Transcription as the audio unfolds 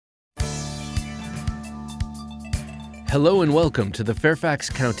Hello and welcome to the Fairfax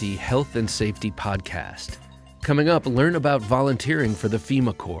County Health and Safety Podcast. Coming up, learn about volunteering for the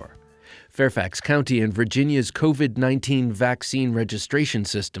FEMA Corp, Fairfax County and Virginia's COVID-19 vaccine registration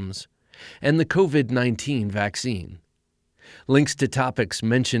systems, and the COVID-19 vaccine. Links to topics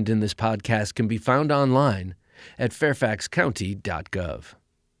mentioned in this podcast can be found online at fairfaxcounty.gov.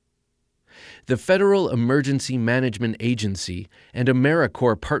 The Federal Emergency Management Agency and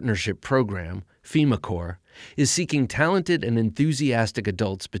AmeriCorps Partnership Program, FEMA Corp, is seeking talented and enthusiastic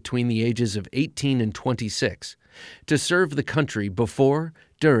adults between the ages of 18 and 26 to serve the country before,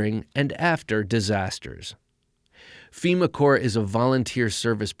 during, and after disasters. FEMA Corp is a volunteer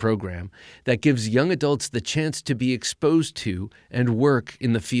service program that gives young adults the chance to be exposed to and work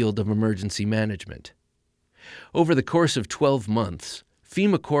in the field of emergency management. Over the course of 12 months,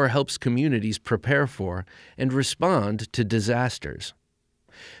 FEMA Corp helps communities prepare for and respond to disasters.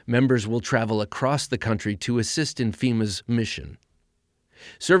 Members will travel across the country to assist in FEMA's mission.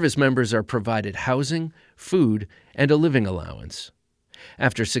 Service members are provided housing, food, and a living allowance.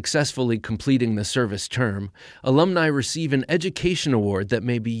 After successfully completing the service term, alumni receive an education award that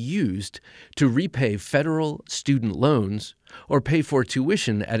may be used to repay federal student loans or pay for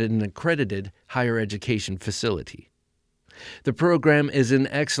tuition at an accredited higher education facility. The program is an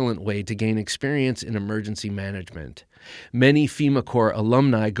excellent way to gain experience in emergency management. Many FEMA Corp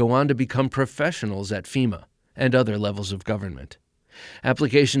alumni go on to become professionals at FEMA and other levels of government.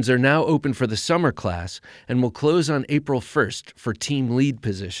 Applications are now open for the summer class and will close on April 1st for team lead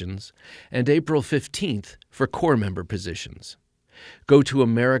positions and April 15th for Corps member positions. Go to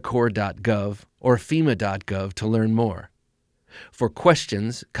AmeriCorps.gov or FEMA.gov to learn more. For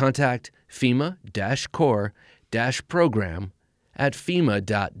questions, contact FEMA-Corps-program at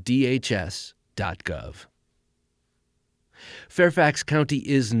FEMA.dhs.gov. Fairfax County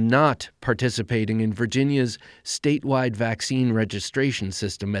is not participating in Virginia's statewide vaccine registration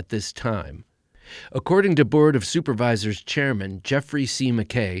system at this time. According to Board of Supervisors Chairman Jeffrey C.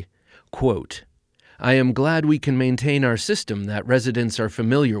 McKay, quote, "I am glad we can maintain our system that residents are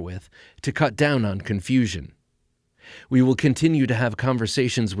familiar with to cut down on confusion. We will continue to have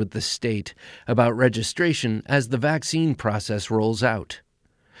conversations with the state about registration as the vaccine process rolls out.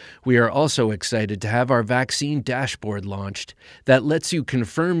 We are also excited to have our vaccine dashboard launched that lets you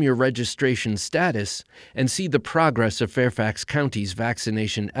confirm your registration status and see the progress of Fairfax County's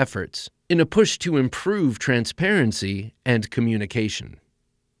vaccination efforts in a push to improve transparency and communication."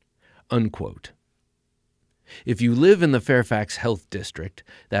 Unquote. If you live in the Fairfax Health District,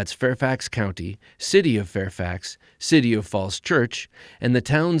 that's Fairfax County, City of Fairfax, City of Falls Church, and the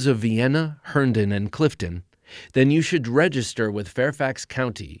towns of Vienna, Herndon, and Clifton, then you should register with Fairfax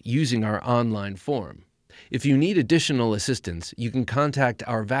County using our online form. If you need additional assistance, you can contact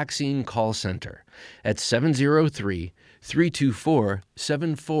our vaccine call center at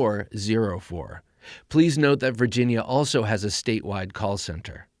 703-324-7404. Please note that Virginia also has a statewide call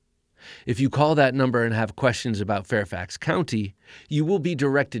center. If you call that number and have questions about Fairfax County, you will be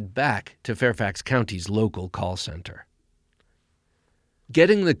directed back to Fairfax County's local call center.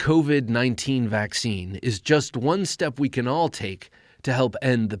 Getting the COVID-19 vaccine is just one step we can all take to help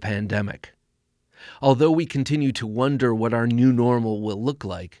end the pandemic. Although we continue to wonder what our new normal will look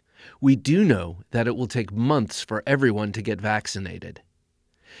like, we do know that it will take months for everyone to get vaccinated.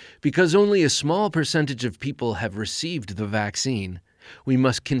 Because only a small percentage of people have received the vaccine, we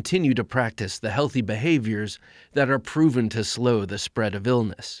must continue to practice the healthy behaviors that are proven to slow the spread of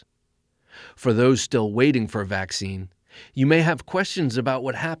illness. For those still waiting for a vaccine, you may have questions about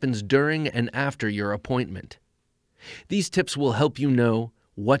what happens during and after your appointment. These tips will help you know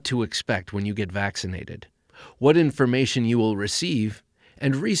what to expect when you get vaccinated, what information you will receive,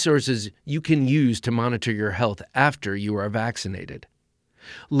 and resources you can use to monitor your health after you are vaccinated.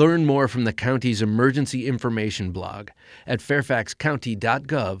 Learn more from the county's emergency information blog at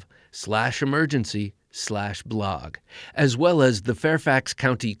fairfaxcounty.gov/emergency/blog, as well as the Fairfax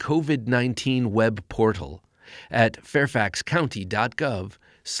County COVID-19 web portal at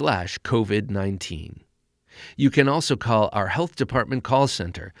fairfaxcounty.gov/COVID-19. You can also call our Health Department call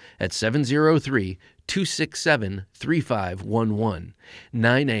center at 703-267-3511,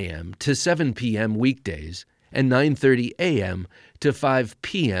 9 a.m. to 7 p.m. weekdays, and 9:30 a.m. to 5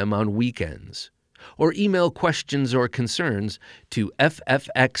 p.m. on weekends. Or email questions or concerns to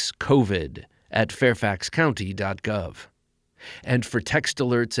ffxcovid@fairfaxcounty.gov. And for text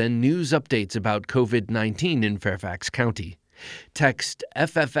alerts and news updates about COVID-19 in Fairfax County, text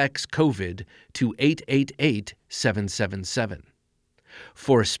FFX COVID to 888-777.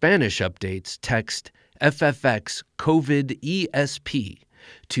 For Spanish updates, text FFX COVID ESP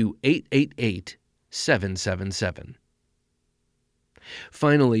to 888-777.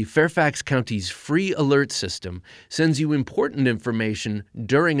 Finally, Fairfax County's free alert system sends you important information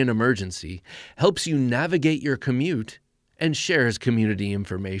during an emergency, helps you navigate your commute, and shares community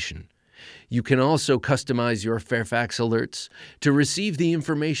information. You can also customize your Fairfax alerts to receive the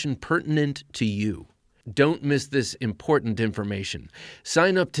information pertinent to you. Don't miss this important information.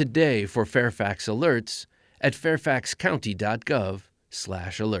 Sign up today for Fairfax Alerts at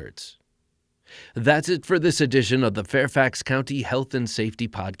fairfaxcounty.gov/alerts. That's it for this edition of the Fairfax County Health and Safety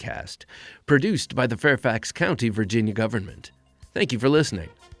Podcast, produced by the Fairfax County, Virginia government. Thank you for listening.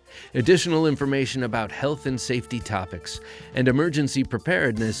 Additional information about health and safety topics and emergency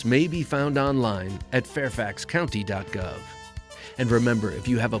preparedness may be found online at fairfaxcounty.gov. And remember, if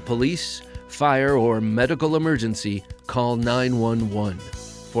you have a police, fire, or medical emergency, call 911.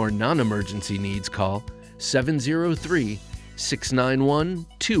 For non-emergency needs, call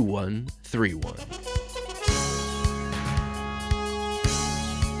 703-691-2131.